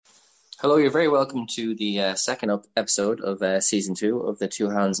Hello, you're very welcome to the second episode of season two of the Two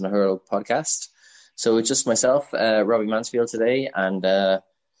Hands and a Hurl podcast. So it's just myself, Robbie Mansfield today, and the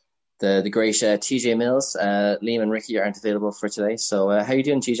great TJ Mills. Liam and Ricky aren't available for today. So how you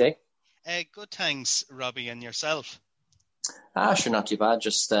doing, TJ? Good, thanks, Robbie, and yourself. Sure, not too bad.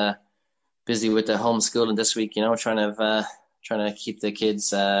 Just busy with the homeschooling this week. Trying to keep the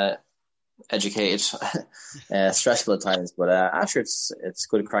kids educated. Stressful at times, but sure, it's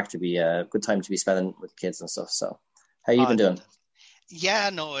good crack to be a good time to be spending with kids and stuff. So, how you been doing? Yeah,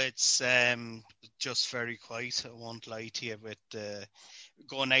 no, it's just very quiet. I won't lie to you. With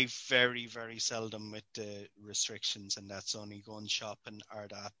going out very, very seldom with the restrictions, and that's only going shopping or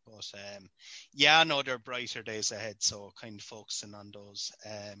that. But yeah, no, they're brighter days ahead, so kind of focusing on those.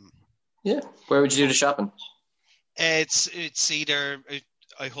 Yeah, where would you do the shopping? It's either.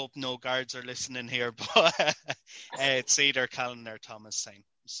 I hope no guards are listening here, but it's either Callan or Thomastown.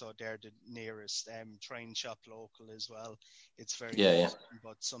 So they're the nearest. Try and shop local as well. It's very Yeah.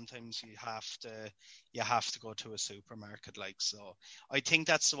 but sometimes you have to go to a supermarket. So. I think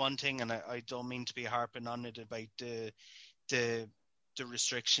that's the one thing, and I don't mean to be harping on it about the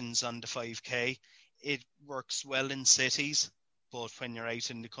restrictions on the 5K. It works well in cities, but when you're out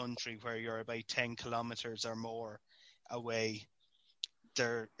in the country where you're about 10 kilometers or more away,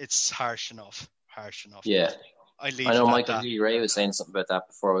 it's harsh enough. Yeah, I leave I know it at Michael that. Lee Ray was saying something about that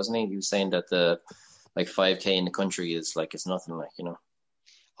before, wasn't he? He was saying that the 5K in the country is like it's nothing,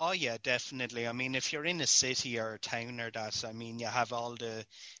 Oh yeah, definitely. I mean, if you're in a city or a town or that, I mean, you have all the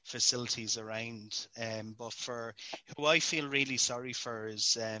facilities around. But for who I feel really sorry for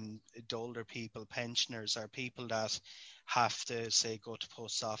is the older people, pensioners, or people that have to say go to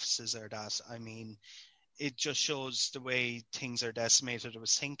post offices or that. I mean, it just shows the way things are decimated. I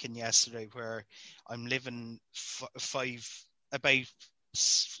was thinking yesterday where I'm living about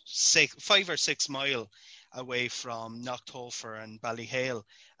 5 or 6 mile away from Knocktofer and Ballyhale,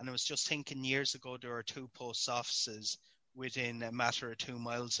 and I was just thinking years ago there were two post offices within a matter of 2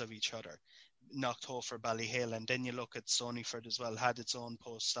 miles of each other. Knocktofer, Ballyhale, and then you look at Stonyford as well, had its own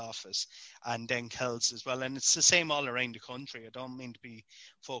post office, and then Kells as well. And it's the same all around the country. I don't mean to be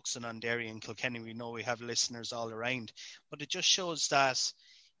focusing on Derry and Kilkenny. We know we have listeners all around, but it just shows that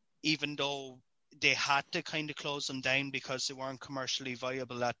even though they had to kind of close them down because they weren't commercially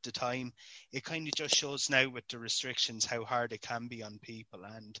viable at the time, it kind of just shows now with the restrictions how hard it can be on people,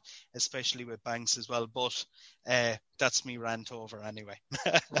 and especially with banks as well. But that's me rant over anyway.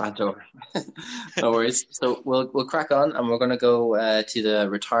 Rant over. No worries. So we'll crack on, and we're going to go to the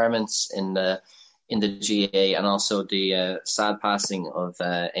retirements in the GA, and also the sad passing of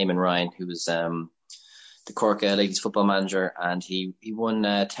Eamon Ryan, who was the Cork ladies football manager, and he won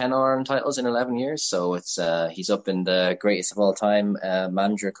 10 Ireland titles in 11 years. So it's he's up in the greatest of all time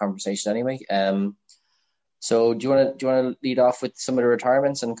manager conversation anyway. So do you want to lead off with some of the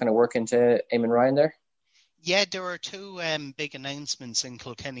retirements and kind of work into Eamon Ryan there? Yeah, there were two big announcements in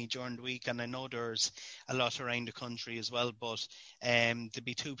Kilkenny during the week, and I know there's a lot around the country as well, but there'll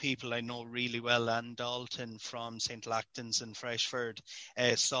be two people I know really well. Anne Dalton from St. Lactans and Freshford,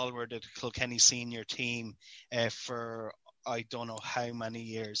 stalwart of the Kilkenny senior team for I don't know how many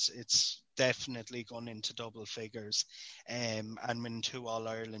years. It's definitely gone into double figures, and win two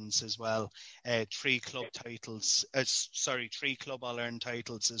All-Irelands as well, three club titles, three club All-Ireland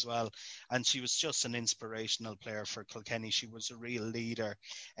titles as well, and she was just an inspirational player for Kilkenny. She was a real leader.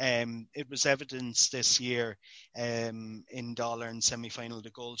 It was evidenced this year in the All-Ireland semi-final,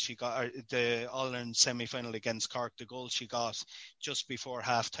 the goal she got, the All-Ireland semi-final against Cork, the goal she got just before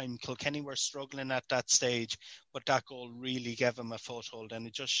half-time. Kilkenny were struggling at that stage, but that goal really gave him a foothold, and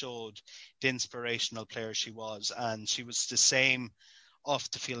it just showed the inspirational player she was, and she was the same off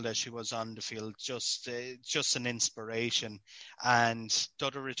the field as she was on the field, just an inspiration. And the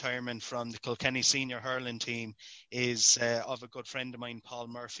other retirement from the Kilkenny senior hurling team is of a good friend of mine, Paul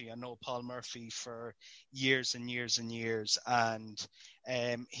Murphy. I know Paul Murphy for years and years and years, and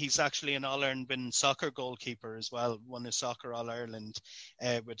he's actually an All-Ireland winning soccer goalkeeper as well, won a soccer All-Ireland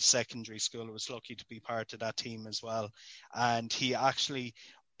with secondary school. I was lucky to be part of that team as well. And he actually,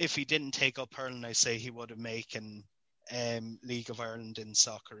 if he didn't take up hurling, I say he would have making League of Ireland in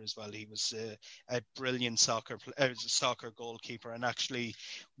soccer as well. He was a brilliant soccer goalkeeper, and actually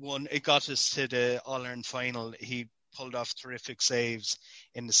it got us to the All-Ireland final. He pulled off terrific saves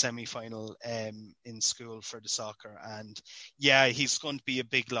in the semi-final in school for the soccer, and yeah, he's going to be a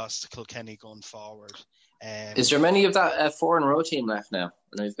big loss to Kilkenny going forward. Is there many of that foreign row team left now?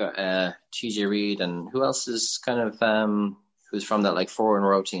 I know you've got TJ Reid, and who else is kind of who's from that foreign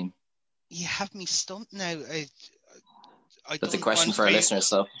row team? You have me stumped now. I That's a don't question want to for our be, listeners.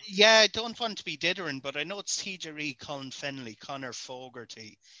 So yeah, I don't want to be dithering, but I know it's TJ Reid, Colin Fennelly, Conor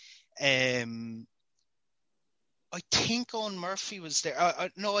Fogarty. Um, I think Owen Murphy was there.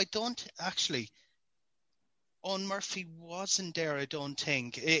 No, I don't actually. Owen Murphy wasn't there, I don't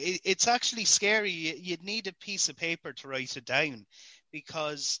think. It's actually scary. You'd need a piece of paper to write it down,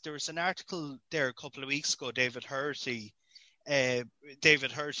 because there was an article there a couple of weeks ago, David Hurty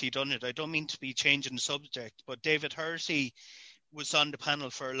done it. I don't mean to be changing the subject, but David Hurty was on the panel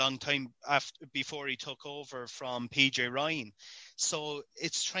for a long time before he took over from PJ Ryan. So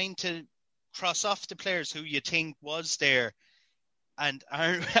it's trying to cross off the players who you think was there and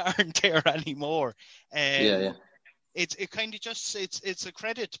aren't there anymore. yeah. It kind of just it's a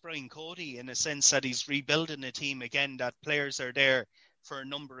credit to Brian Cody in a sense that he's rebuilding a team again, that players are there for a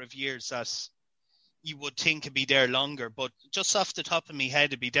number of years that you would think could be there longer. But just off the top of my head,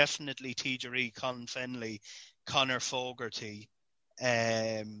 it'd be definitely TJ Reid, Colin Fennelly, Conor Fogarty.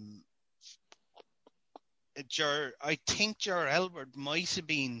 I think Ger Elbert might have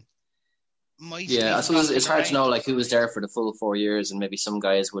been. Yeah, I suppose it's hard to know like who was there for the full 4 years, and maybe some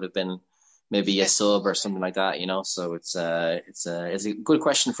guys would have been maybe a sub or something like that, you know. So it's a good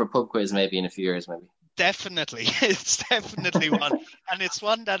question for pub quiz maybe in a few years, maybe. Definitely, it's definitely one, and it's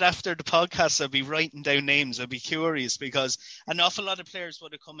one that after the podcast I'll be writing down names. I'll be curious, because an awful lot of players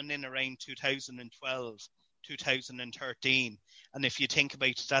would have come in around 2012, 2013, and if you think about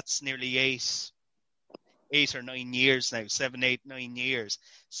it, that's nearly 8 or 9 years now, 7, 8, 9 years.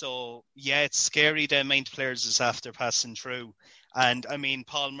 So yeah, it's scary the amount of players is after passing through. And I mean,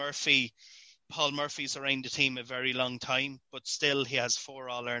 Paul Murphy's around the team a very long time, but still he has 4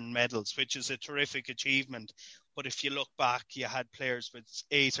 All-Ireland medals, which is a terrific achievement. But if you look back, you had players with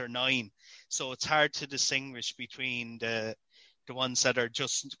 8 or 9. So it's hard to distinguish between the ones that are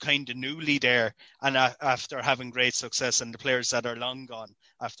just kind of newly there and after having great success, and the players that are long gone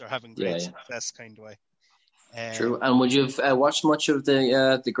after having great success kind of way. True. And would you have watched much of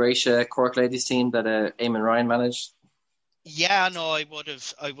the great Cork ladies team that Eamon Ryan managed? Yeah, no, I would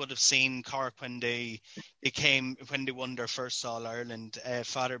have seen Cork when they won their first All Ireland.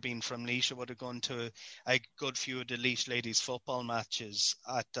 Father being from Laois, would have gone to a good few of the Laois ladies football matches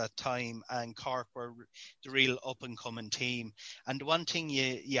at that time, and Cork were the real up and coming team. And the one thing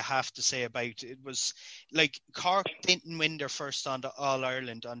you have to say about it was, like, Cork didn't win their first All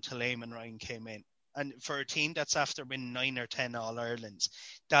Ireland until Eamon Ryan came in. And for a team that's after winning 9 or 10 All-Irelands,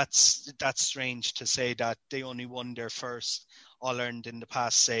 that's strange to say that they only won their first All-Ireland in the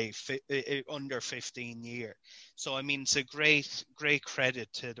past, say, under 15 year. So, I mean, it's a great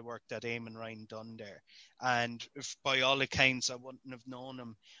credit to the work that Eamon Ryan done there. And by all accounts, I wouldn't have known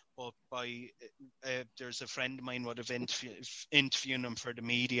him, but there's a friend of mine would have interviewed him for the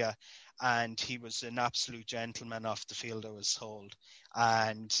media, and he was an absolute gentleman off the field, I was told.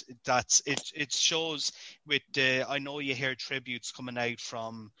 And that's it. It shows with I know you hear tributes coming out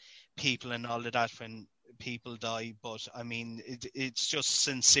from people and all of that when people die, but I mean it's just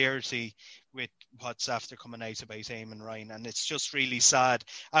sincerity with what's after coming out about Eamon Ryan, and it's just really sad.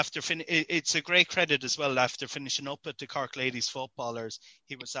 It's a great credit as well. After finishing up at the Cork ladies footballers,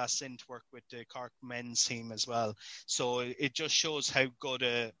 he was asked in to work with the Cork men's team as well. So it just shows how good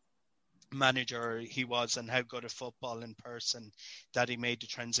a manager he was and how good a footballing person that he made the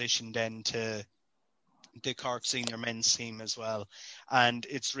transition then to the Cork senior men's team as well. And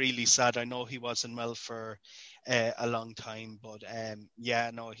it's really sad. I know he wasn't well for a long time, but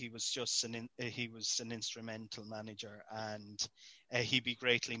he was just an instrumental manager, and he'd be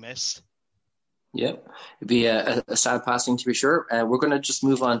greatly missed. Yeah, it'd be a sad passing to be sure. We're going to just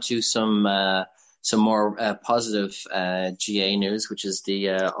move on to some more positive GA news, which is the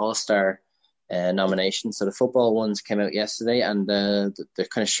All-Star nomination. So the football ones came out yesterday, and the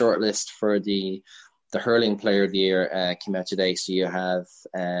kind of short list for the hurling player of the year came out today. So you have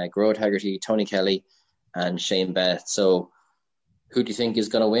Gearóid Hegarty, Tony Kelly, and Shane Beth. So who do you think is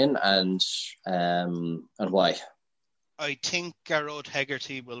going to win, and why? I think Gearóid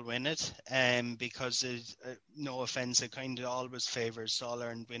Hegarty will win it, because no offence, it kind of always favours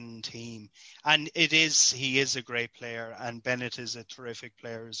All-Ireland winning team, and he is a great player, and Bennett is a terrific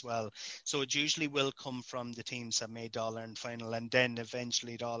player as well. So it usually will come from the teams that made the All-Ireland final, and then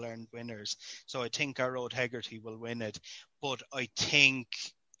eventually the All-Ireland winners. So I think Gearóid Hegarty will win it, but I think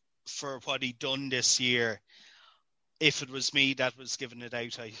for what he done this year, if it was me that was giving it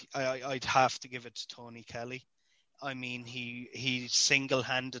out, I'd have to give it to Tony Kelly. I mean, he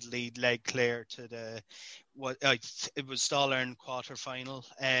single-handedly led Clare to it was the All-Ireland quarter-final.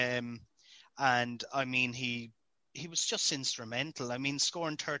 And I mean, he he was just instrumental. I mean,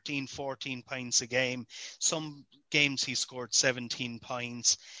 scoring 13, 14 points a game. Some games he scored 17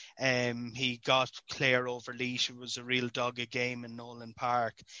 points. He got Clare over Laois. It was a real dogged game in Nolan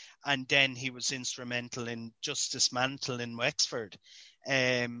Park. And then he was instrumental in just dismantling Wexford.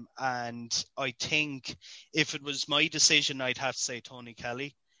 And I think if it was my decision, I'd have to say Tony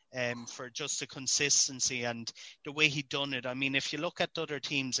Kelly. For just the consistency and the way he done it. I mean, if you look at other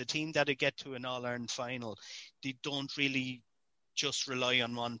teams, a team that would get to an All-Ireland final, they don't really just rely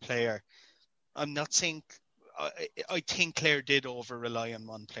on one player. I'm not saying, I think Clare did over-rely on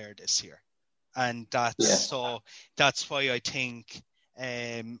one player this year. And so that's why I think,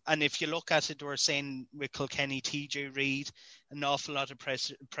 and if you look at it, we're saying with Kilkenny, TJ Reid, an awful lot of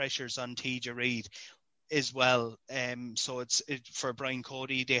pressures on TJ Reid as well. So it's for Brian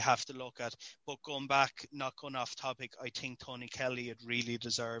Cody, they have to look at. But going back, not going off topic, I think Tony Kelly would really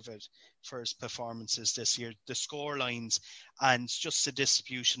deserve it for his performances this year. The score lines and just the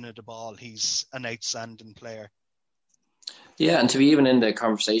distribution of the ball, he's an outstanding player. Yeah, and to be even in the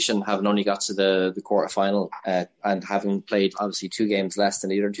conversation, having only got to the quarterfinal and having played obviously 2 games less than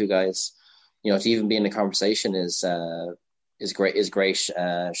the other 2 guys, to even be in the conversation is great.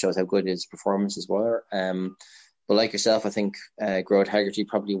 Shows how good his performances were. But like yourself, I think Gearóid Hegarty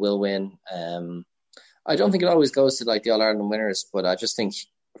probably will win. I don't think it always goes to like the All-Ireland winners, but I just think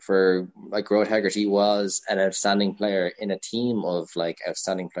for like Gearóid Hegarty was an outstanding player in a team of like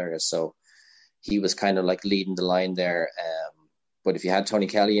outstanding players. So he was kind of like leading the line there. But if you had Tony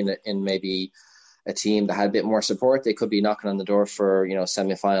Kelly in maybe a team that had a bit more support, they could be knocking on the door for,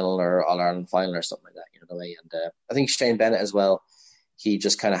 semi-final or All-Ireland final or something like that, the way. And I think Shane Bennett as well, he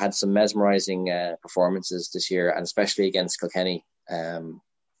just kind of had some mesmerising performances this year, and especially against Kilkenny.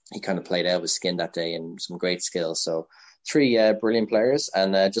 He kind of played out with skin that day and some great skills. So 3 brilliant players.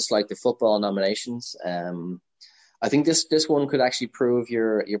 And just like the football nominations, I think this one could actually prove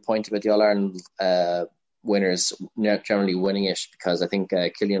your point about the All-Ireland winners generally winning it, because I think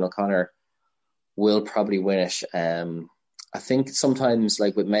Cillian O'Connor will probably win it. I think sometimes,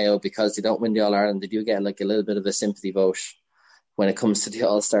 like with Mayo, because they don't win the All-Ireland, they do get like a little bit of a sympathy vote when it comes to the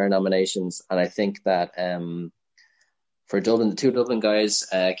All-Star nominations. And I think that for Dublin, the 2 Dublin guys,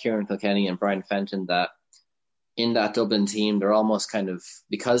 Kieran Kilkenny and Brian Fenton, that in that Dublin team, they're almost kind of,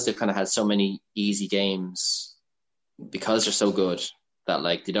 because they've kind of had so many easy games, because they're so good, that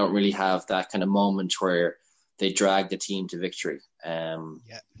like they don't really have that kind of moment where they drag the team to victory.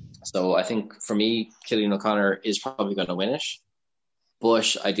 So I think for me, Cillian O'Connor is probably going to win it,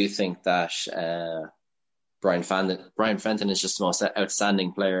 but I do think that Brian Fenton is just the most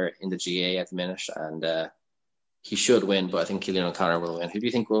outstanding player in the GA at the minute, and he should win. But I think Cillian O'Connor will win. Who do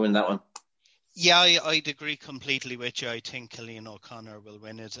you think will win that one? Yeah, I'd agree completely with you. I think Cillian O'Connor will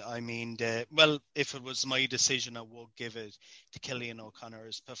win it. I mean, if it was my decision, I would give it to Cillian O'Connor.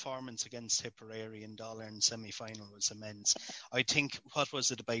 His performance against Tipperary in the All-Ireland semi-final was immense. I think, what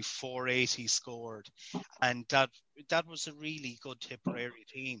was it, about 480 scored, and that was a really good Tipperary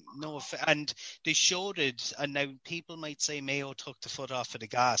team. And they showed it, and now people might say Mayo took the foot off of the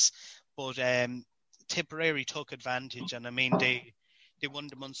gas, but Tipperary took advantage, and I mean, they won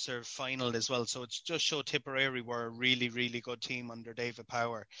the Munster final as well. So it's just showed Tipperary were a really, really good team under David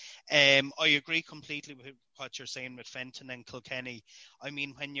Power. I agree completely with what you're saying with Fenton and Kilkenny. I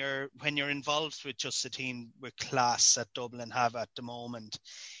mean, when you're involved with just a team with class that Dublin have at the moment,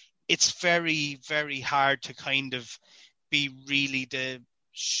 it's very, very hard to kind of be really the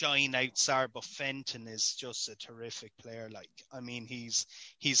shine out star. But Fenton is just a terrific player. Like, I mean, he's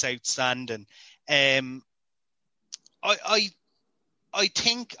outstanding. I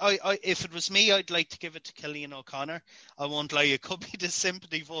think if it was me, I'd like to give it to Cillian O'Connor. I won't lie, it could be the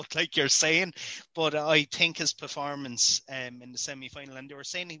sympathy vote like you're saying, but I think his performance in the semi-final, and they were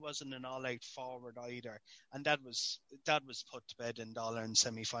saying he wasn't an all-out forward either, and that was put to bed in the All-Ireland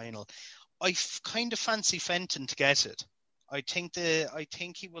semi-final. I kind of fancy Fenton to get it. I think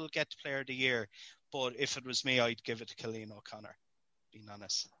he will get Player of the Year, but if it was me, I'd give it to Cillian O'Connor, being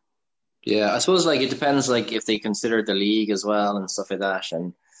honest. Yeah, I suppose like it depends like if they consider the league as well and stuff like that.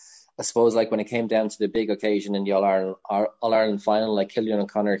 And I suppose like when it came down to the big occasion in the All-Ireland final, like Cillian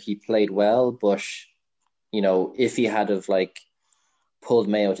O'Connor, he played well, but if he had have like pulled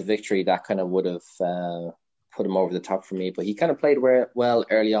Mayo to victory, that kind of would have put him over the top for me. But he kind of played well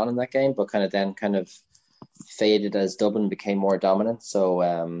early on in that game, but kind of faded as Dublin became more dominant. So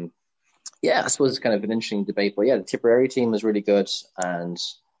I suppose it's kind of an interesting debate. But yeah, the Tipperary team was really good, and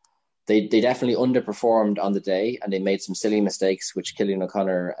They definitely underperformed on the day, and they made some silly mistakes, which Cillian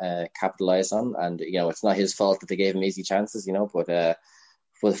O'Connor capitalised on. And, it's not his fault that they gave him easy chances, but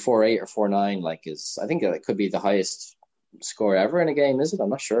with 4-8 or 4-9, like I think it could be the highest score ever in a game, is it? I'm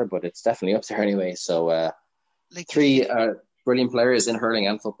not sure, but it's definitely up there anyway. So three brilliant players in hurling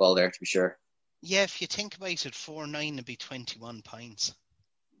and football there, to be sure. Yeah, if you think about it, 4-9 would be 21 points.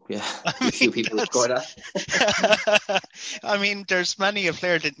 Yeah, a few people have scored that. I mean, there's many a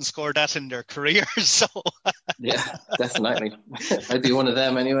player didn't score that in their career, so... Yeah, definitely. I'd be one of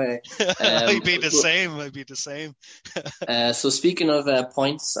them anyway. I'd be the same. So speaking of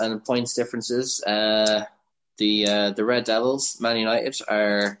points and points differences, the Red Devils, Man United,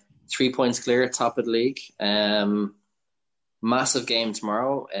 are 3 points clear, top of the league. Massive game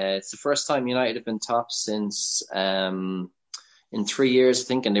tomorrow. It's the first time United have been top since in 3 years, I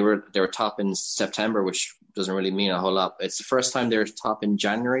think, and they were top in September, which doesn't really mean a whole lot. It's the first time they were top in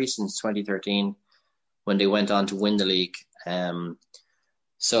January since 2013, when they went on to win the league.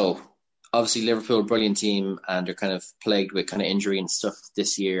 So obviously Liverpool, brilliant team, and they're kind of plagued with kind of injury and stuff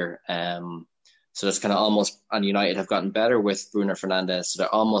this year. So that's kind of almost, and United have gotten better with Bruno Fernandes. So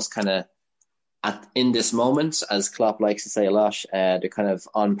they're almost kind of in this moment, as Klopp likes to say a lot, they're kind of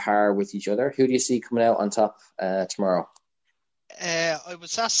on par with each other. Who do you see coming out on top tomorrow? I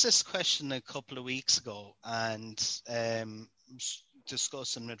was asked this question a couple of weeks ago, and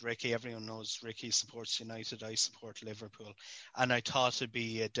discussing with Ricky. Everyone knows Ricky supports United, I support Liverpool, and I thought it'd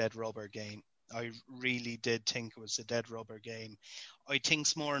be a dead rubber game. I really did think it was a dead rubber game. I think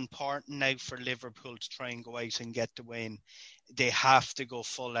it's more important now for Liverpool to try and go out and get the win. They have to go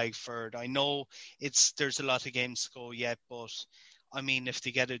full out for it. I know there's a lot of games to go yet, but I mean, if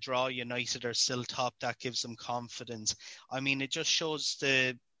they get a draw, United are still top. That gives them confidence. I mean, it just shows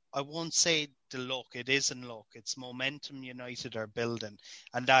I won't say the luck. It isn't luck. It's momentum United are building.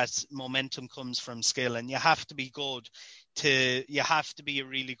 And that momentum comes from skill. And you have to be good you have to be a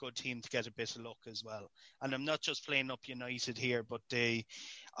really good team to get a bit of luck as well. And I'm not just playing up United here, but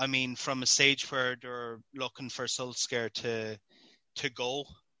from a stage where they're looking for Solskjaer to go,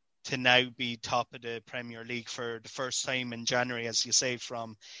 to now be top of the Premier League for the first time in January, as you say,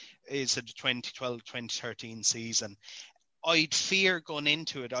 is it the 2012-2013 season. I'd fear going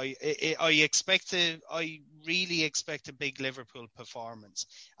into it. I really expect a big Liverpool performance,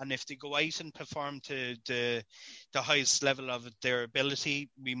 and if they go out and perform to the highest level of their ability,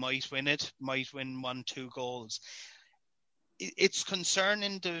 we might win it. Might win 1-2 goals. It's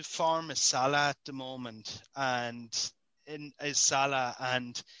concerning the form of Salah at the moment, Salah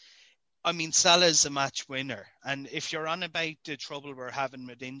is a match winner. And if you're on about the trouble we're having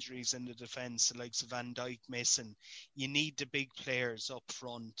with injuries in the defence, the likes of Van Dijk missing, you need the big players up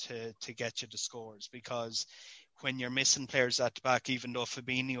front to get you the scores. Because when you're missing players at the back, even though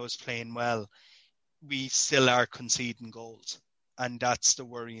Fabinho is playing well, we still are conceding goals. And that's the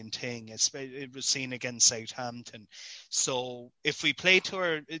worrying thing. It was seen against Southampton. So if we play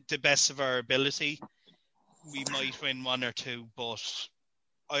to the best of our ability, we might win 1 or 2, but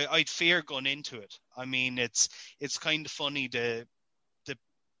I'd fear going into it. I mean, it's kind of funny the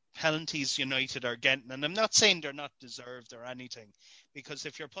penalties United are getting, and I'm not saying they're not deserved or anything, because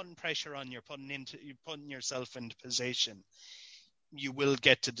if you're putting pressure on, you're putting yourself into position, you will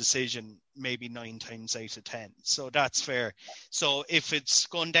get the decision maybe 9 times out of 10. So that's fair. So if it's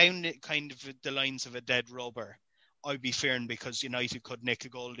going down kind of the lines of a dead rubber, I'd be fearing, because United could nick a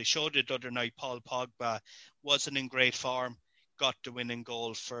goal. They showed it the other night. Paul Pogba wasn't in great form, got the winning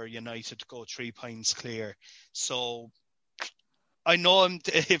goal for United to go 3 points clear. So I know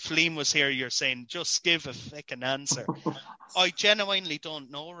if Liam was here, you're saying just give a fucking answer. I genuinely don't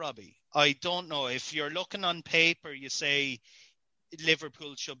know, Robbie. I don't know. If you're looking on paper, you say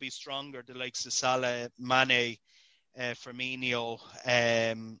Liverpool should be stronger, the likes of Salah, Mane, Firmino,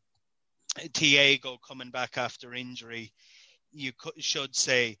 Thiago coming back after injury, you should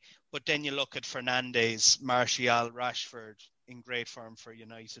say. But then you look at Fernandes, Martial, Rashford in great form for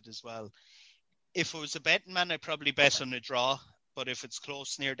United as well. If it was a betting man, I'd probably bet on a draw. But if it's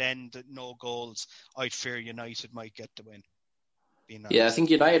close near the end, no goals, I'd fear United might get the win. Yeah, I think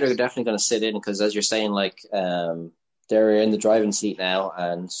United are definitely going to sit in, because as you're saying, they're in the driving seat now,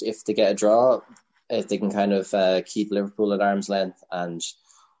 and if they get a draw, if they can kind of keep Liverpool at arm's length and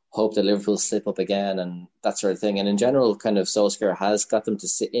hope that Liverpool slip up again and that sort of thing. And in general, kind of Solskjaer has got them to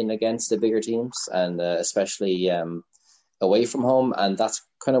sit in against the bigger teams, and especially away from home. And that's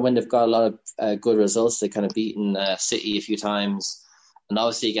kind of when they've got a lot of good results. They kind of beaten City a few times. And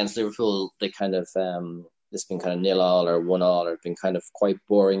obviously against Liverpool, they kind of, it's been kind of 0-0 or 1-1, or been kind of quite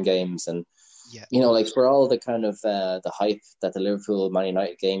boring games. And, for all the kind of the hype that the Liverpool Man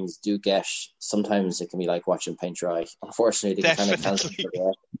United games do get, sometimes it can be like watching paint dry. Unfortunately, they can kind of cancel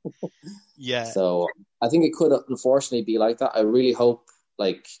it. Yeah. So I think it could unfortunately be like that. I really hope,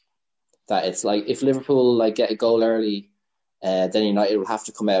 like that. It's like if Liverpool like get a goal early, then United will have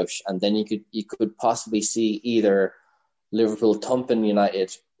to come out, and then you could possibly see either Liverpool thumping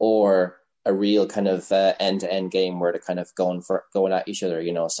United or a real kind of end-to-end game where they're kind of going at each other,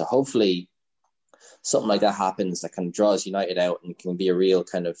 So hopefully something like that happens that kind of draws United out and can be a real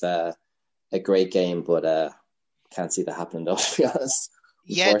kind of a great game, but can't see that happening though, to be honest.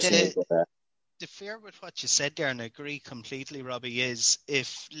 Yeah, the fear with what you said there, and I agree completely, Robbie, is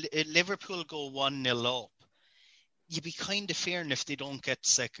if Liverpool go 1-0 up, you'd be kind of fearing if they don't get the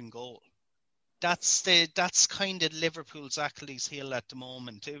second goal. That's kind of Liverpool's Achilles heel at the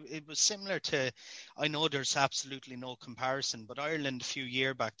moment. It was similar to, I know there's absolutely no comparison, but Ireland a few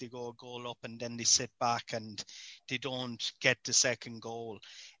years back, they go a goal up and then they sit back and they don't get the second goal.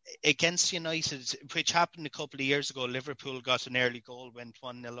 Against United, which happened a couple of years ago, Liverpool got an early goal, went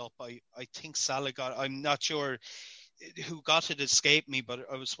 1-0 up. I think Salah I'm not sure who got it, escaped me, but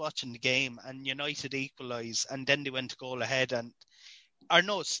I was watching the game and United equalised and then they went to goal ahead and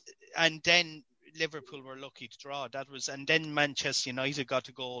then Liverpool were lucky to draw. And then Manchester United got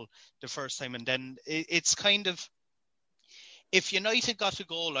a goal the first time, and then it's kind of, if United got a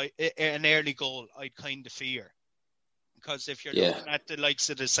goal, an early goal, I'd kind of fear. Because if you're looking at the likes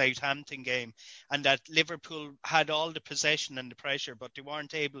of the Southampton game, and that Liverpool had all the possession and the pressure, but they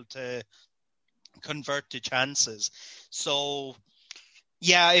weren't able to convert the chances. So,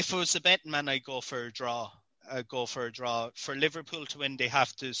 yeah, if it was a betting man, I'd go for a draw. For Liverpool to win, they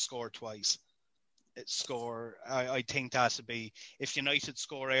have to score twice. I think that would be, if United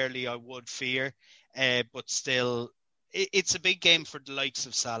score early, I would fear, but still, it's a big game for the likes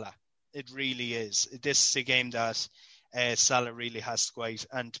of Salah. It really is. This is a game that Salah really has to go out,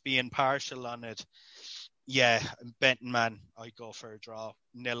 and to be impartial on it, betting man, I'd go for a draw,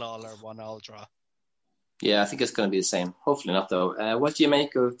 0-0 or 1-1 draw. Yeah, I think it's going to be the same. Hopefully not, though. What do you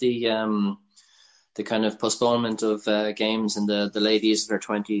make of the kind of postponement of games in the ladies in their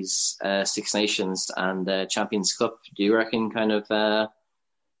 20s, Six Nations and Champions Cup? Do you reckon kind of the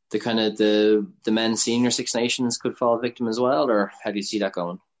men's senior Six Nations could fall victim as well, or how do you see that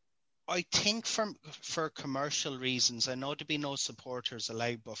going? I think for commercial reasons, I know there'd be no supporters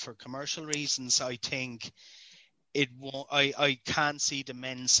allowed, but for commercial reasons, I think it won't. I can't see the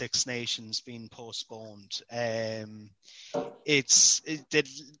men's Six Nations being postponed. The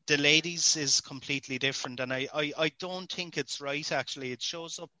ladies is completely different, and I don't think it's right. Actually, it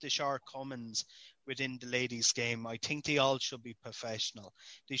shows up the shortcomings within the ladies' game. I think they all should be professional.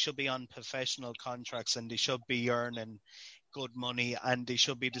 They should be on professional contracts, and they should be earning good money, and they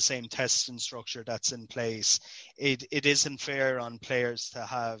should be the same testing structure that's in place. It isn't fair on players to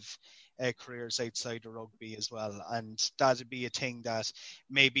have careers outside of rugby as well, and that'd be a thing that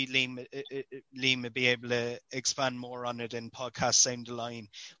maybe Liam would be able to expand more on it in podcasts down the line.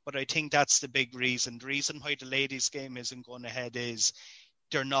 But I think that's the big reason. The reason why the ladies' game isn't going ahead is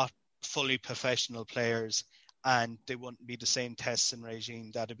they're not fully professional players, and they wouldn't be the same testing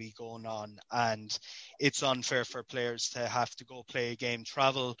regime that'd be going on. And it's unfair for players to have to go play a game,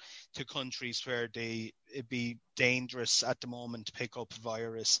 travel to countries where it'd be dangerous at the moment to pick up a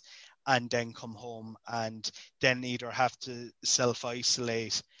virus, and then come home and then either have to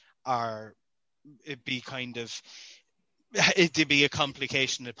self-isolate or it'd be a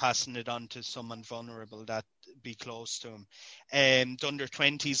complication of passing it on to someone vulnerable that be close to him. The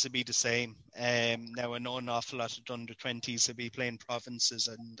under-20s would be the same. Now I know an awful lot of under-20s would be playing provinces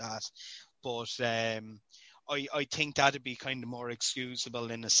and that, but I think that'd be kind of more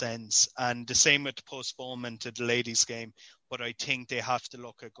excusable in a sense. And the same with the postponement of the ladies' game, but I think they have to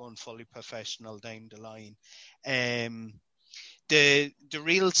look at going fully professional down the line. The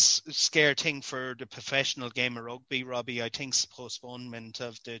real scare thing for the professional game of rugby, Robbie, I think is postponement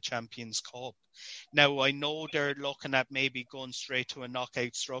of the Champions Cup. Now, I know they're looking at maybe going straight to a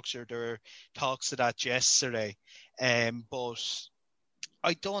knockout structure. There were talks of that yesterday. But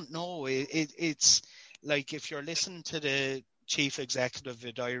I don't know. It's like, if you're listening to the chief executive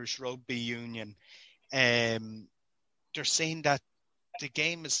of the Irish Rugby Union, they're saying that the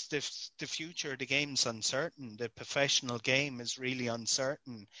game is the future of the game's uncertain. The professional game is really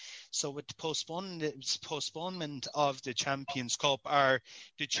uncertain. So with the postponement of the Champions Cup, or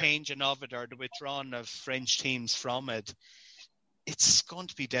the changing of it, or the withdrawing of French teams from it, it's going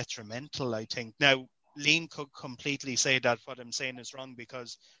to be detrimental, I think. Now, Liam could completely say that what I'm saying is wrong,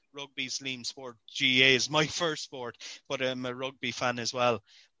 because rugby's Liam's sport. GA is my first sport, but I'm a rugby fan as well.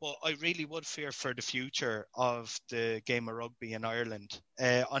 But I really would fear for the future of the game of rugby in Ireland,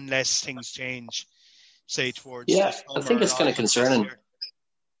 unless things change, say, towards I think it's kind of concerning.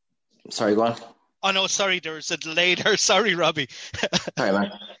 Sorry, go on. Oh no, sorry, there's a delay there. Sorry, Robbie. Sorry,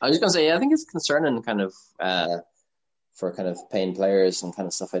 man. I was just gonna say, yeah, I think it's concerning, kind of, for kind of paying players and kind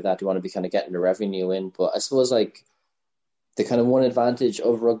of stuff like that. You want to be kind of getting the revenue in, but I suppose like the kind of one advantage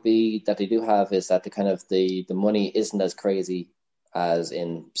of rugby that they do have is that the kind of the money isn't as crazy as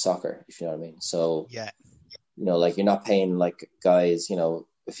in soccer, if you know what I mean. So Yeah. like you're not paying like guys,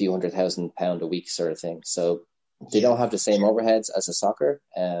 a few £100,000 a week sort of thing. So they don't have the same overheads as a soccer.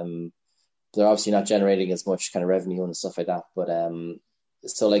 They're obviously not generating as much kind of revenue and stuff like that. But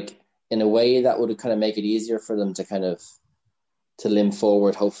so like in a way that would kind of make it easier for them to kind of to limp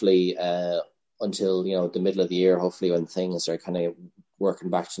forward, hopefully, until the middle of the year, hopefully when things are kind of working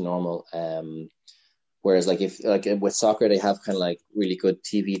back to normal. Whereas like if like with soccer they have kind of like really good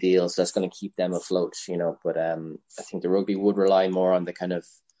TV deals that's going to keep them afloat, But I think the rugby would rely more on the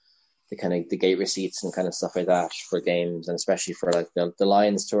gate receipts and kind of stuff like that for games, and especially for like the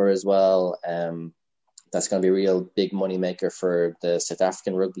Lions tour as well. That's going to be a real big money maker for the South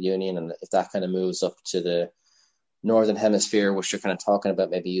African Rugby Union, and if that kind of moves up to the Northern Hemisphere, which you're kind of talking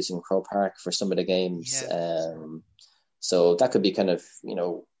about, maybe using Croke Park for some of the games. Yeah. So that could be kind of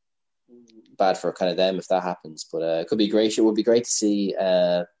bad for kind of them if that happens, but it could be great. It would be great to see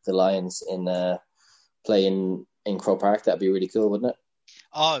the Lions play in Croke Park. That'd be really cool, wouldn't it?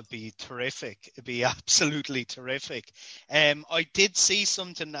 Oh, it'd be terrific. It'd be absolutely terrific. I did see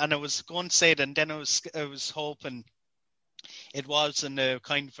something, and I was going to say it, and then I was hoping it was in a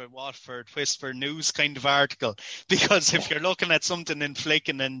kind of a Watford Whisper News kind of article, because if you're looking at something in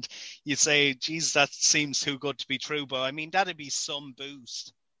Flickr and you say, geez, that seems too good to be true, but I mean, that'd be some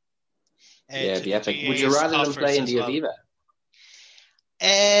boost. Yeah, it'd be epic. Would you rather them play in the Aviva?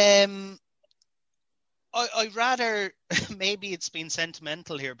 I'd rather, maybe it's been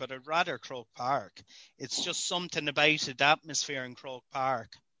sentimental here, but I'd rather Croke Park. It's just something about it, the atmosphere in Croke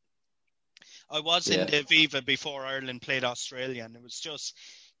Park. I was in the Aviva before Ireland played Australia, and it was just,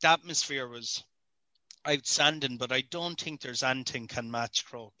 the atmosphere was outstanding, but I don't think there's anything can match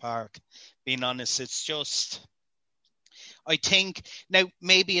Croke Park. Being honest, it's just, I think, now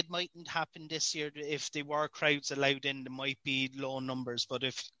maybe it mightn't happen this year. If there were crowds allowed in, there might be low numbers, but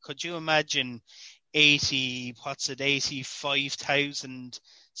could you imagine 85,000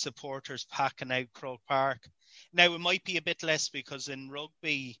 supporters packing out Croke Park? Now, it might be a bit less because in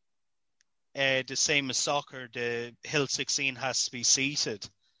rugby, the same as soccer, the Hill 16 has to be seated.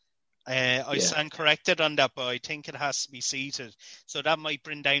 I stand corrected on that, but I think it has to be seated. So that might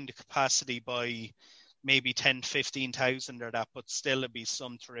bring down the capacity by maybe 10, 15,000 or that, but still it'd be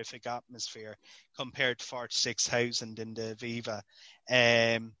some terrific atmosphere compared to 46,000 in the Aviva.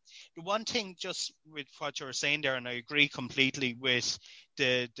 The one thing just with what you were saying there, and I agree completely with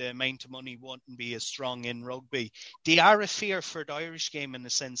the amount of money wouldn't be as strong in rugby. They are a fear for the Irish game in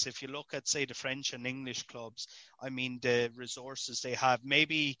a sense. If you look at, say, the French and English clubs, I mean, the resources they have,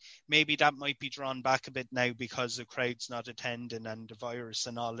 maybe that might be drawn back a bit now because the crowd's not attending and the virus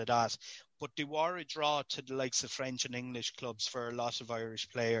and all of that. But they were a draw to the likes of French and English clubs for a lot of Irish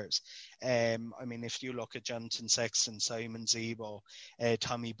players. I mean, if you look at Jonathan Sexton, Simon Zebo,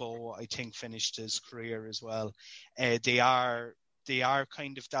 Tommy Bowe, I think finished his career as well. They are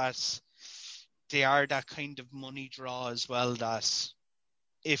kind of that. They are that kind of money draw as well. That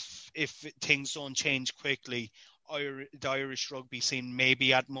if things don't change quickly, the Irish rugby scene may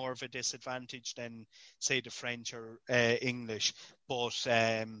be at more of a disadvantage than, say, the French or English. But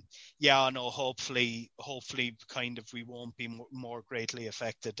hopefully kind of we won't be more greatly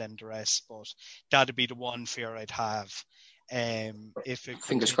affected than the rest. But that'd be the one fear I'd have. If it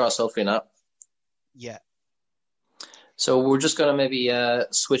Fingers crossed, hopefully not. Yeah. So we're just going to maybe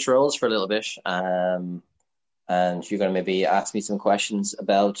switch roles for a little bit. And you're going to maybe ask me some questions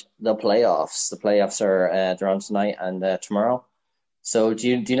about the playoffs. The playoffs are they're on tonight and tomorrow. So do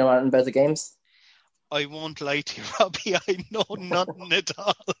you know anything about the games? I won't lie to you, Robbie. I know nothing at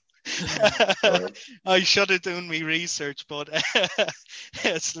all. I should have done my research, but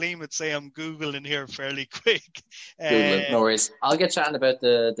as Liam would say, I'm Googling here fairly quick. Googling, no worries. I'll get chatting about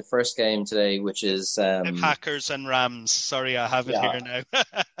the first game today, which is the Packers and Rams. Sorry, I have it here now.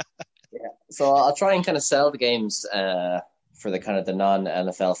 So I'll try and kind of sell the games for the kind of the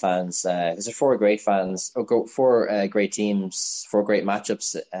non-NFL fans. Because they're four great fans, or four great teams, four great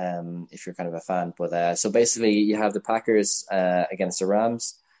matchups. If you're kind of a fan, but so basically you have the Packers against the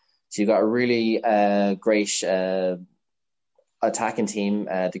Rams. So you've got a really great attacking team,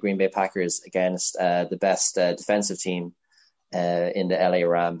 the Green Bay Packers, against the best defensive team in the LA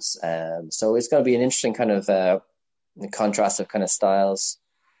Rams. So it's going to be an interesting kind of contrast of kind of styles.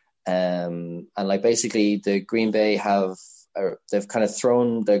 And like basically the Green Bay have they've kind of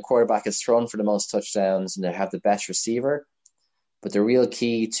thrown, the quarterback has thrown for the most touchdowns, and they have the best receiver. But the real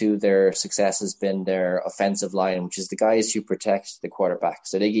key to their success has been their offensive line, which is the guys who protect the quarterback.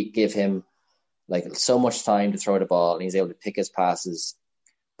 So they give him like so much time to throw the ball, and he's able to pick his passes.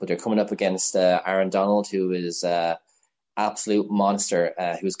 But they're coming up against Aaron Donald, who is absolute monster,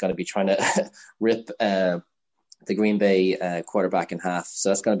 who's going to be trying to rip the Green Bay quarterback in half. So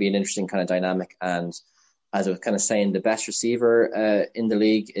that's going to be an interesting kind of dynamic. And as I was kind of saying, the best receiver in the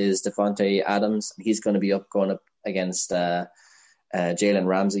league is Devontae Adams. He's going to be going up against Jalen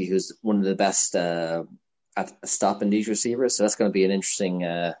Ramsey, who's one of the best at stopping these receivers. So that's going to be an interesting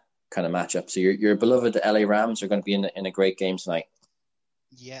kind of matchup. So your beloved LA Rams are going to be in a great game tonight.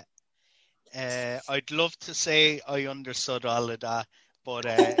 Yeah. I'd love to say I understood all of that, but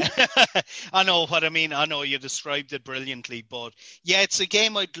I know what I mean. I know you described it brilliantly, but yeah, it's a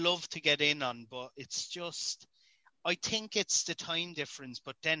game I'd love to get in on, but it's just, I think it's the time difference,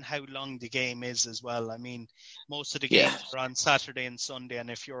 but then how long the game is as well. I mean, most of the games are on Saturday and Sunday,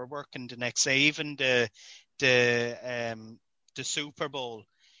 and if you're working the next day, even the Super Bowl,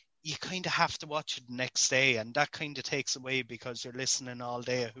 you kind of have to watch it the next day, and that kind of takes away because you're listening all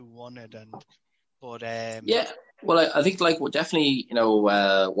day who won it. Yeah, well, I think like definitely,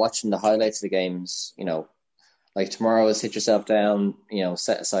 watching the highlights of the games, like tomorrow is sit yourself down,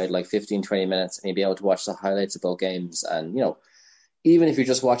 set aside like 15, 20 minutes, and you'll be able to watch the highlights of both games. And, even if you're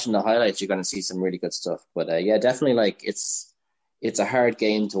just watching the highlights, you're going to see some really good stuff. But yeah, definitely like it's a hard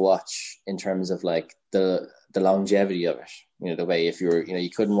game to watch in terms of like the longevity of it. The way if you're,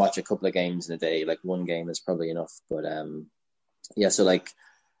 you couldn't watch a couple of games in a day, like one game is probably enough. But yeah, so like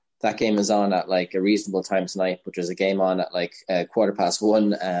that game is on at like a reasonable time tonight, but there's a game on at like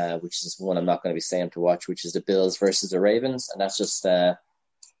 1:15, which is one I'm not going to be staying to watch, which is the Bills versus the Ravens. And that's just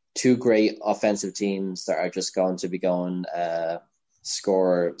two great offensive teams that are just going to be going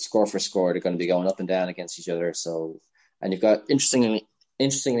score for score. They're going to be going up and down against each other. So, and you've got, interestingly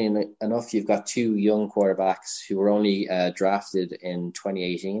enough, you've got two young quarterbacks who were only drafted in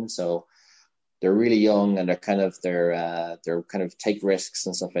 2018. So they're really young, and they're kind of take risks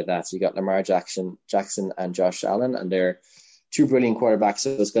and stuff like that. So you got Lamar Jackson and Josh Allen, and they're two brilliant quarterbacks. So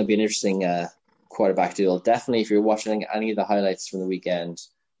it's going to be an interesting quarterback duel. Definitely, if you're watching any of the highlights from the weekend,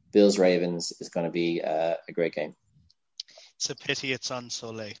 Bills Ravens is going to be a great game. It's a pity it's on so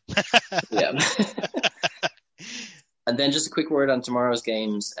late. Yeah. And then just a quick word on tomorrow's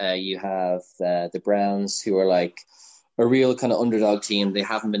games. You have the Browns, who are like a real kind of underdog team. They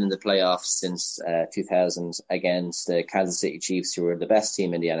haven't been in the playoffs since 2000 against the Kansas City Chiefs, who are the best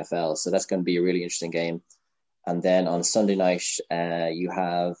team in the NFL. So that's going to be a really interesting game. And then on Sunday night, you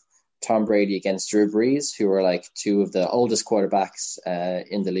have Tom Brady against Drew Brees, who are like two of the oldest quarterbacks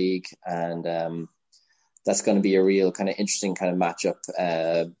in the league. And that's going to be a real kind of interesting kind of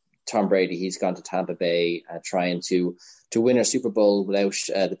matchup. Tom Brady, he's gone to Tampa Bay trying to win a Super Bowl without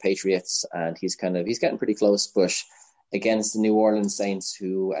the Patriots, and he's getting pretty close. But against the New Orleans Saints,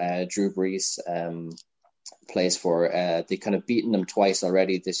 who Drew Brees plays for, they kind of beaten them twice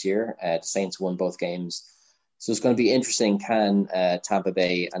already this year. The Saints won both games, so it's going to be interesting. Can Tampa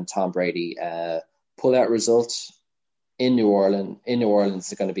Bay and Tom Brady pull out results in New Orleans? In New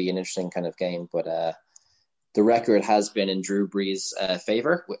Orleans, it's going to be an interesting kind of game, but. The record has been in Drew Brees'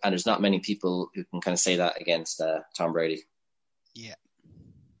 favor, and there's not many people who can kind of say that against Tom Brady. Yeah.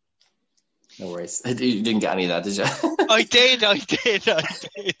 No worries. You didn't get any of that, did you? I did.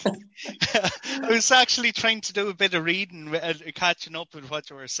 I was actually trying to do a bit of reading, catching up with what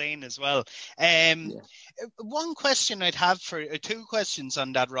you were saying as well. One question I'd have for two questions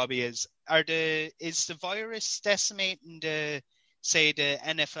on that, Robbie, is the virus decimating the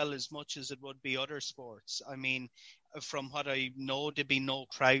NFL as much as it would be other sports? I mean, from what I know, there'd be no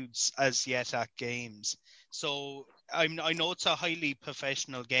crowds as yet at games. So I know it's a highly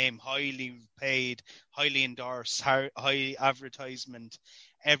professional game, highly paid, highly endorsed, high advertisement,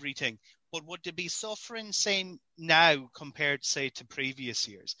 everything. But would they be suffering same now compared, say, to previous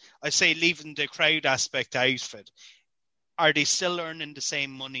years? I say leaving the crowd aspect out of it. Are they still earning the same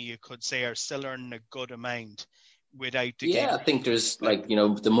money, you could say, or still earning a good amount? Without the game. I think there's like,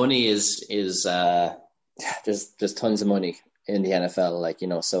 the money is there's tons of money in the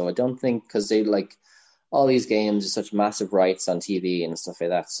NFL, so I don't think, because they like all these games are such massive rights on TV and stuff like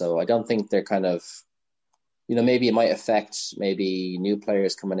that, so I don't think they're kind of, maybe it might affect maybe new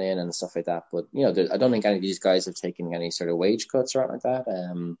players coming in and stuff like that, but I don't think any of these guys have taken any sort of wage cuts or anything like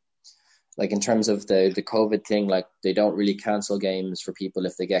that. Like in terms of the COVID thing, like they don't really cancel games for people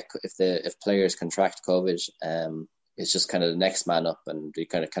if players contract COVID. It's just kind of the next man up, and they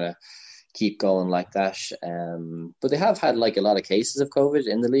kind of keep going like that. But they have had like a lot of cases of COVID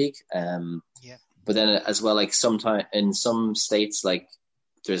in the league. Yeah. But then as well, like sometimes in some states, like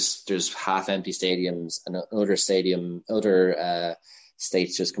there's half empty stadiums, and other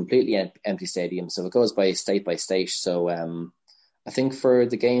states just completely empty stadiums. So it goes by state. So I think for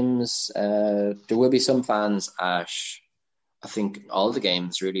the games, there will be some fans at, I think all the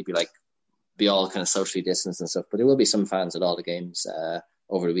games really be all kind of socially distanced and stuff. But there will be some fans at all the games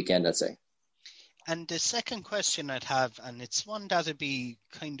over the weekend, I'd say. And the second question I'd have, and it's one that'd be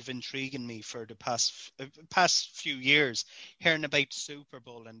kind of intriguing me for the past few years, hearing about the Super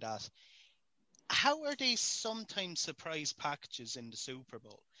Bowl and that. How are they sometimes surprise packages in the Super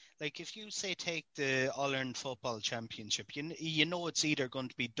Bowl? Like if you say take the All-Ireland Football Championship, you know it's either going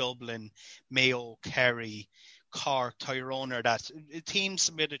to be Dublin, Mayo, Kerry, Cork, Tyrone, or that.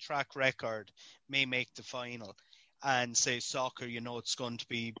 Teams with a track record may make the final. And say soccer, it's going to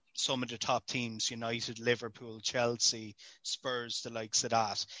be some of the top teams, United, Liverpool, Chelsea, Spurs, the likes of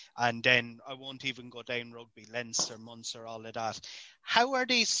that. And then I won't even go down rugby, Leinster, Munster, all of that. How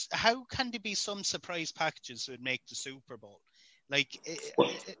can there be some surprise packages that would make the Super Bowl? Like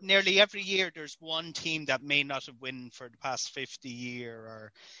nearly every year there's one team that may not have won for the past 50 year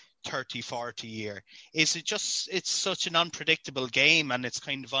or 30, 40 year. Is it just, it's such an unpredictable game and it's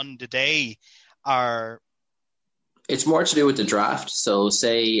kind of on the day, or... It's more to do with the draft. So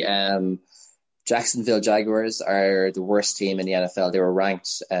say Jacksonville Jaguars are the worst team in the NFL. They were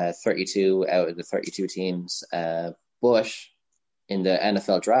ranked 32 out of the 32 teams. But in the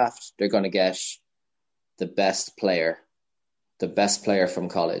NFL draft, they're going to get the best player. The best player from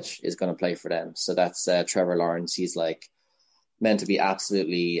college is going to play for them. So that's Trevor Lawrence. He's like meant to be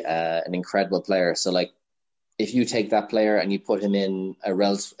absolutely an incredible player. So like, if you take that player and you put him in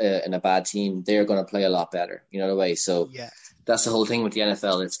a bad team, they're going to play a lot better, the way. So That's the whole thing with the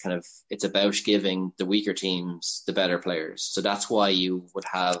NFL. It's about giving the weaker teams the better players. So that's why you would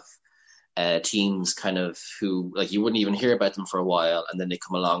have teams kind of who, like, you wouldn't even hear about them for a while, and then they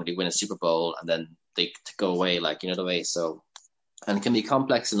come along, they win a Super Bowl, and then they go away, like, the way. So, and it can be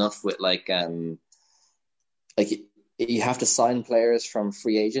complex enough with like you have to sign players from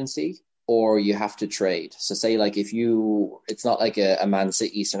free agency, or you have to trade. So say like it's not like a Man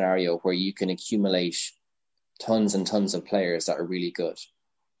City scenario where you can accumulate tons and tons of players that are really good.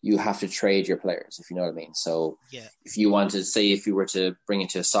 You have to trade your players, if you know what I mean. So if you wanted, say, if you were to bring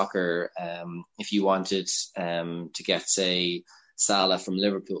it to soccer, if you wanted to get, say, Salah from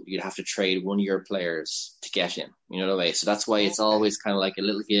Liverpool, you'd have to trade one of your players to get him, the way. So that's why it's always kind of like a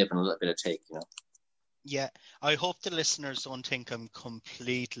little give and a little bit of take, Yeah, I hope the listeners don't think I'm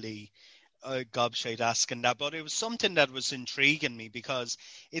completely gobshite asking that, but it was something that was intriguing me because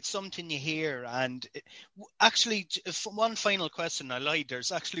it's something you hear. And actually, one final question, I lied,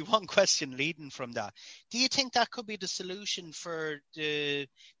 there's actually one question leading from that. Do you think that could be the solution for the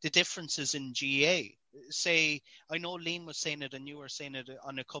differences in GA? Say, I know Liam was saying it and you were saying it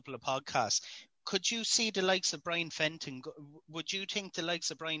on a couple of podcasts. Could you see the likes of Brian Fenton? Would you think the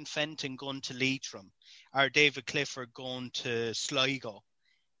likes of Brian Fenton going to Leitrim or David Clifford going to Sligo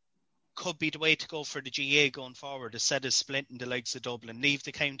could be the way to go for the GA going forward, instead of splitting the likes of Dublin, leave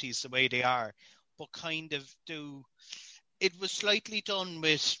the counties the way they are, but kind of do... It was slightly done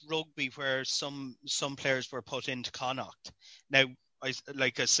with rugby where some players were put into Connacht. Now,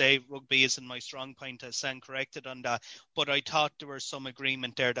 like I say, rugby isn't my strong point. I stand corrected on that. But I thought there was some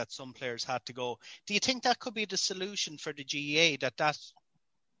agreement there that some players had to go. Do you think that could be the solution for the GA, that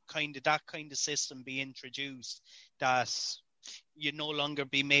kind of system be introduced, that you no longer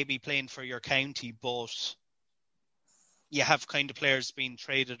be maybe playing for your county, but you have kind of players being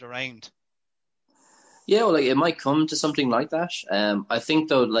traded around? Yeah, well, like, it might come to something like that. I think,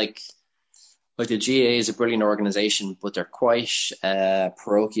 though, like the GA is a brilliant organisation, but they're quite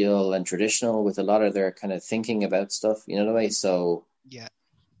parochial and traditional with a lot of their kind of thinking about stuff, the way. So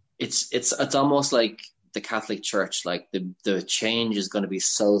it's almost like the Catholic Church. Like the change is going to be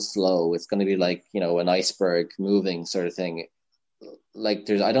so slow. It's going to be like, an iceberg moving sort of thing. Like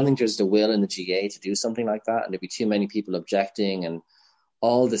I don't think there's the will in the GA to do something like that, and there'd be too many people objecting and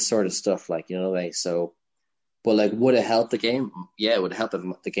all this sort of stuff, like, way. So, but like, would it help the game? Yeah, it would help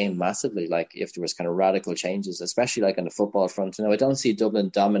the game massively. Like if there was kind of radical changes, especially like on the football front. I don't see Dublin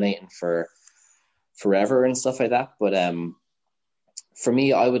dominating for forever and stuff like that. But for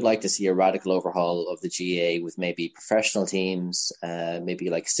me, I would like to see a radical overhaul of the GA with maybe professional teams, maybe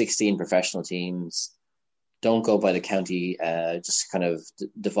like 16 professional teams. Don't go by the county, just kind of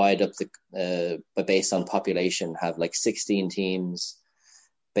divide up but based on population, have like 16 teams.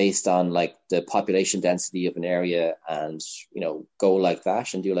 based on like the population density of an area and, go like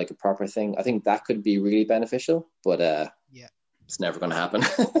that and do like a proper thing. I think that could be really beneficial, but Yeah. it's never going to happen.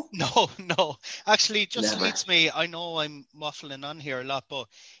 No. Actually, it just Never. leads me, I know I'm waffling on here a lot, but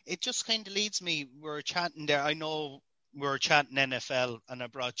it just kind of leads me, we're chatting there. I know we're chatting NFL and I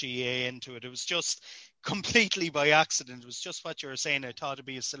brought GA into it. It was just completely by accident. It was just what you were saying. I thought it'd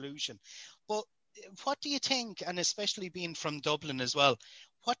be a solution. But what do you think, and especially being from Dublin as well,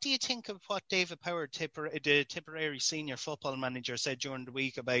 what do you think of what David Power, the Tipperary senior football manager, said during the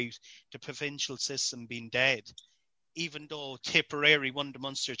week about the provincial system being dead? Even though Tipperary won the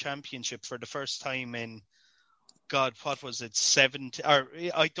Munster Championship for the first time in, God, what was it, 70, or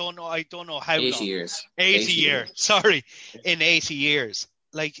I don't know how 80 long. years. 80 years. Sorry, in 80 years.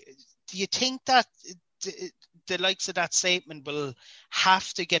 Like, do you think that the likes of that statement will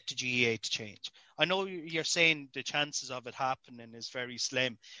have to get the GAA to change? I know you're saying the chances of it happening is very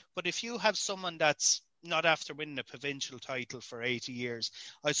slim, but if you have someone that's not after winning a provincial title for 80 years.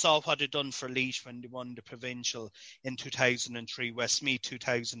 I saw what it done for Laois when they won the provincial in 2003, Westmeath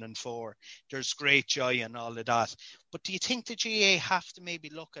 2004. There's great joy and all of that. But do you think the GAA have to maybe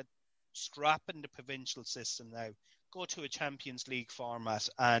look at scrapping the provincial system now, go to a Champions League format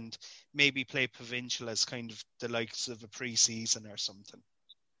and maybe play provincial as kind of the likes of a pre-season or something?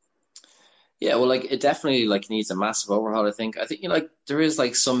 Yeah, well, like it definitely like needs a massive overhaul. I think like there is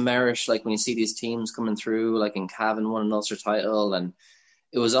like some merit, like when you see these teams coming through, like in Cavan won an Ulster title, and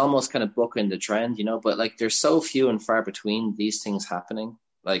it was almost kind of bucking the trend, But like there's so few and far between these things happening.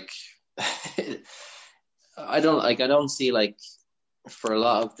 Like I don't see like for a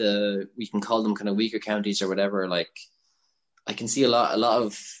lot of we can call them kind of weaker counties or whatever. Like I can see a lot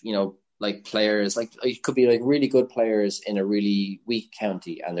of like players, like it could be like really good players in a really weak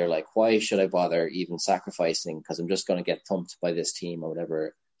county, and they're like, why should I bother even sacrificing? Because I'm just going to get thumped by this team or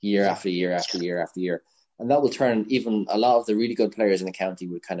whatever, year after year after year after year. And that will turn even a lot of the really good players in the county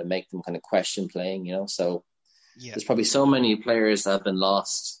would kind of make them kind of question playing, So there's probably so many players that have been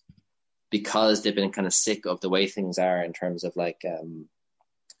lost because they've been kind of sick of the way things are in terms of like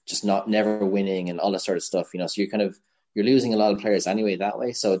just never winning and all that sort of stuff, So you're losing a lot of players anyway that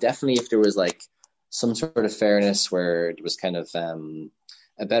way. So definitely if there was like some sort of fairness where it was kind of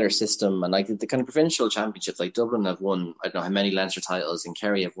a better system, and like the kind of provincial championships, like Dublin have won, I don't know how many Leinster titles, and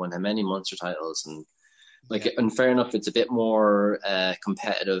Kerry have won how many Munster titles, and and fair enough, it's a bit more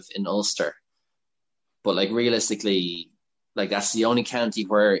competitive in Ulster. But like realistically, like that's the only county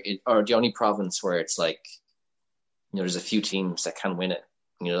or the only province where it's like, there's a few teams that can win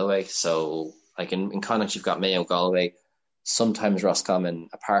it, So like in Connacht, you've got Mayo, Galway, sometimes Roscommon.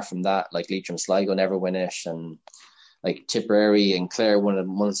 Apart from that, like Leitrim, Sligo never win it, and like Tipperary and Clare won a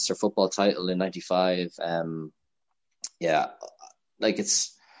Munster football title in '95. Like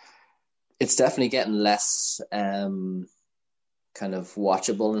it's definitely getting less kind of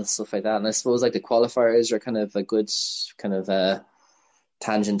watchable and stuff like that. And I suppose like the qualifiers are kind of a good kind of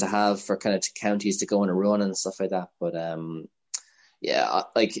tangent to have for kind of counties to go on a run and stuff like that. But yeah,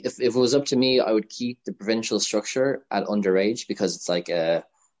 like if it was up to me, I would keep the provincial structure at underage, because it's like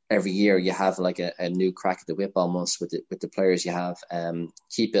every year you have like a new crack at the whip almost with the players you have.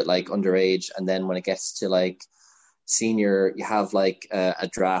 Keep it like underage, and then when it gets to like senior, you have like a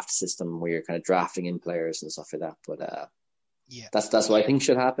draft system where you're kind of drafting in players and stuff like that. But that's what I think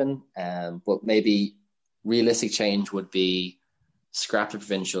should happen. But maybe realistic change would be scrap the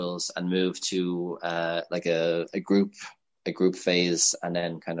provincials and move to like a group phase, and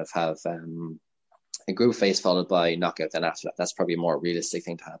then kind of have a group phase followed by knockout. Then after that, that's probably a more realistic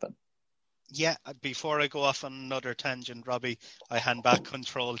thing to happen. Yeah, before I go off on another tangent, Robbie, I hand back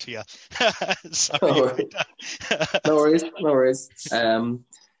control to you. Sorry. No worries.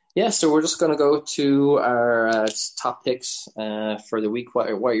 Yeah, so we're just going to go to our top picks for the week. What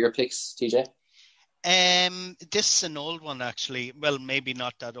are your picks, TJ? This is an old one, actually. Well, maybe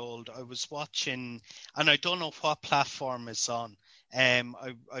not that old. I was watching, and I don't know what platform it's on.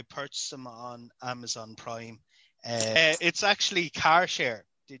 I purchased them on Amazon Prime. It's actually Car Share.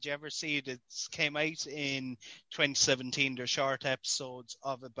 Did you ever see it? It came out in 2017. They're short episodes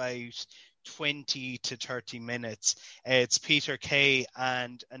of about 20 to 30 minutes. It's Peter Kay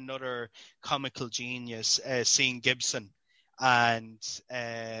and another comical genius, Sean Gibson. And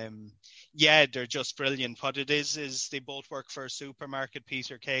they're just brilliant. What it is they both work for a supermarket.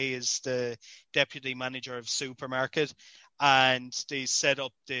 Peter Kay is the deputy manager of supermarket, and they set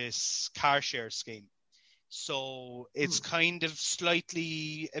up this car share scheme. So it's kind of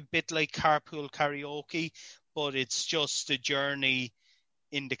slightly a bit like carpool karaoke, but it's just a journey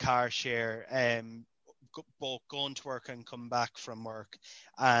in the car share. both going to work and come back from work,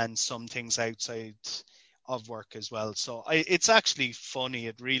 and some things outside of work as well. So it's actually funny.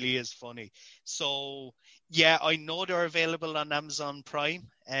 It really is funny. So yeah, I know they're available on Amazon Prime.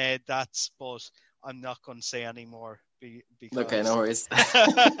 But I'm not going to say any more because Okay, no worries.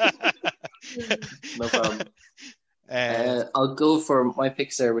 No problem. I'll go for my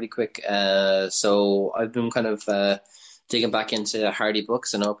picks there really quick. So I've been kind of digging back into Hardy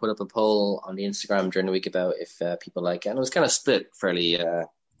books, and I'll put up a poll on the Instagram during the week about if people like it. And it was kind of split fairly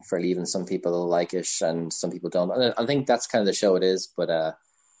even. Some people like it and some people don't. And I think that's kind of the show it is. But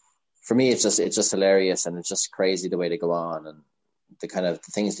for me, it's just hilarious, and it's just crazy the way they go on and the kind of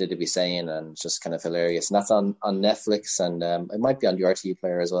the things they'd be saying, and just kind of hilarious. And that's on Netflix, and it might be on the RTE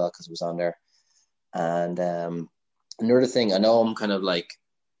player as well because it was on there. And another thing, I know I'm kind of like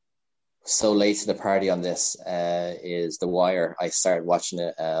so late to the party on this, is The Wire. I started watching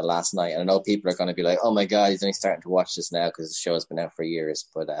it last night, and I know people are going to be like, "Oh my god, he's only starting to watch this now because the show has been out for years."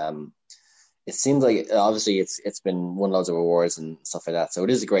 But it seems like obviously it's been won loads of awards and stuff like that, so it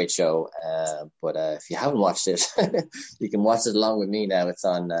is a great show. But if you haven't watched it, you can watch it along with me now. It's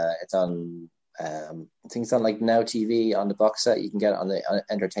on I think it's on like Now TV on the box set. You can get it on the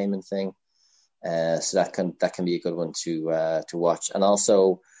entertainment thing. So that can be a good one to watch. And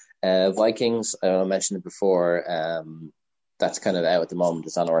also Vikings, I mentioned it before. That's kind of out at the moment.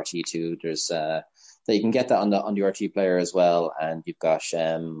 It's on RT2. There's you can get that on the RT player as well. And you've got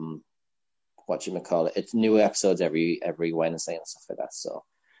whatchamacallit, it's new episodes every Wednesday and stuff like that. So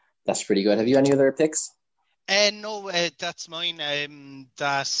that's pretty good. Have you any other picks? No, that's mine.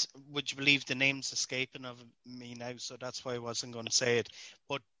 That, would you believe, the name's escaping of me now, so that's why I wasn't going to say it.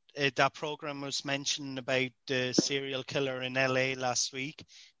 But that program was mentioned about the serial killer in LA last week.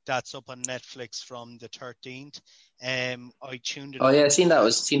 That's up on Netflix from the 13th. I tuned it. Oh yeah, seen that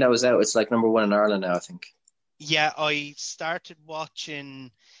was out. It's like number 1 in Ireland now, I think. Yeah, I started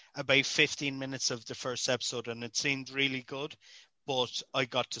watching about 15 minutes of the first episode, and it seemed really good. But I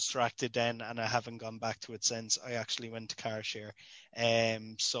got distracted then, and I haven't gone back to it since. I actually went to Carshare.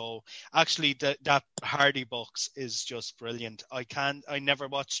 So actually, that Hardy Box is just brilliant. I never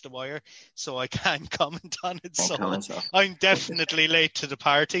watched The Wire, so I can't comment on it. So I'm definitely late to the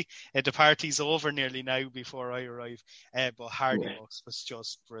party. The party's over nearly now before I arrive. But Hardy Box was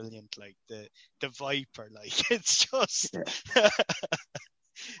just brilliant. Like the Viper, like it's just. Yeah.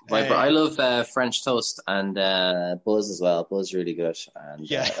 Right, but I love French Toast and Buzz as well. Buzz is really good, and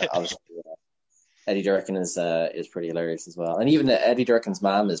obviously Eddie Durkin is pretty hilarious as well. And even Eddie Durkin's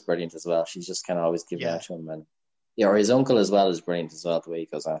mom is brilliant as well. She's just kind of always giving out to him, and or his uncle as well is brilliant as well, the way he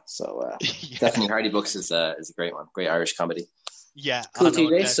goes on. So definitely Hardy Books is a great one, great Irish comedy. Yeah, cool,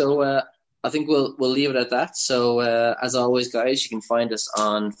 TJ. So I think we'll leave it at that. So as always, guys, you can find us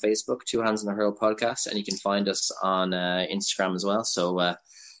on Facebook, Two Hands on the Hurl Podcast, and you can find us on Instagram as well. So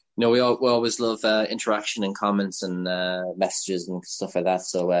we always love interaction and comments and messages and stuff like that.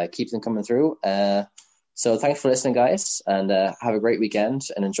 So keep them coming through. So thanks for listening, guys, and have a great weekend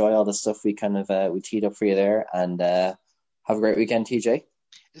and enjoy all the stuff we kind of we teed up for you there. And have a great weekend, TJ.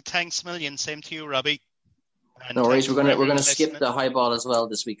 Thanks a million. Same to you, Robbie. And no worries. We're gonna skip the high ball as well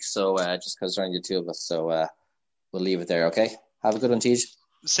this week. So just because there's only the two of us, so we'll leave it there. Okay. Have a good one, TJ.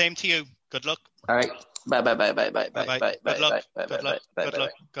 Same to you. Good luck. All right. Bye. Good luck. Good luck.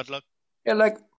 Good luck. Good luck.